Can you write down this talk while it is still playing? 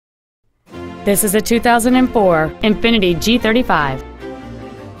This is a 2004 INFINITI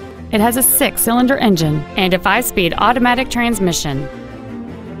G35. It has a 6-cylinder engine and a 5-speed automatic transmission.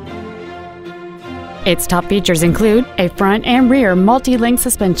 Its top features include a front and rear multi-link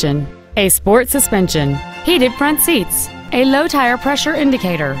suspension, a sport suspension, heated front seats, a low tire pressure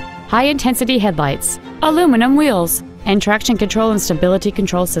indicator, high-intensity headlights, aluminum wheels, and traction control and stability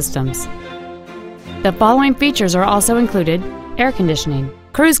control systems. The following features are also included: air conditioning,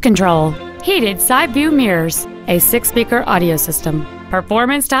 cruise control, heated side view mirrors, a 6-speaker audio system,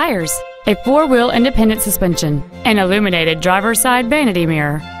 performance tires, a 4-wheel independent suspension, an illuminated driver's side vanity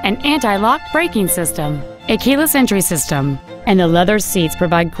mirror, an anti-lock braking system, a keyless entry system, and the leather seats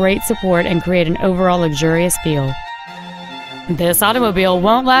provide great support and create an overall luxurious feel. This automobile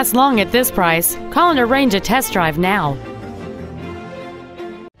won't last long at this price. Call and arrange a test drive now.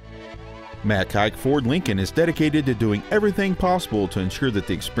 Matt Haik Ford Lincoln is dedicated to doing everything possible to ensure that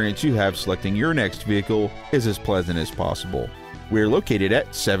the experience you have selecting your next vehicle is as pleasant as possible. We're located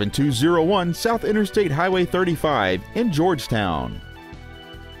at 7201 South Interstate Highway 35 in Georgetown.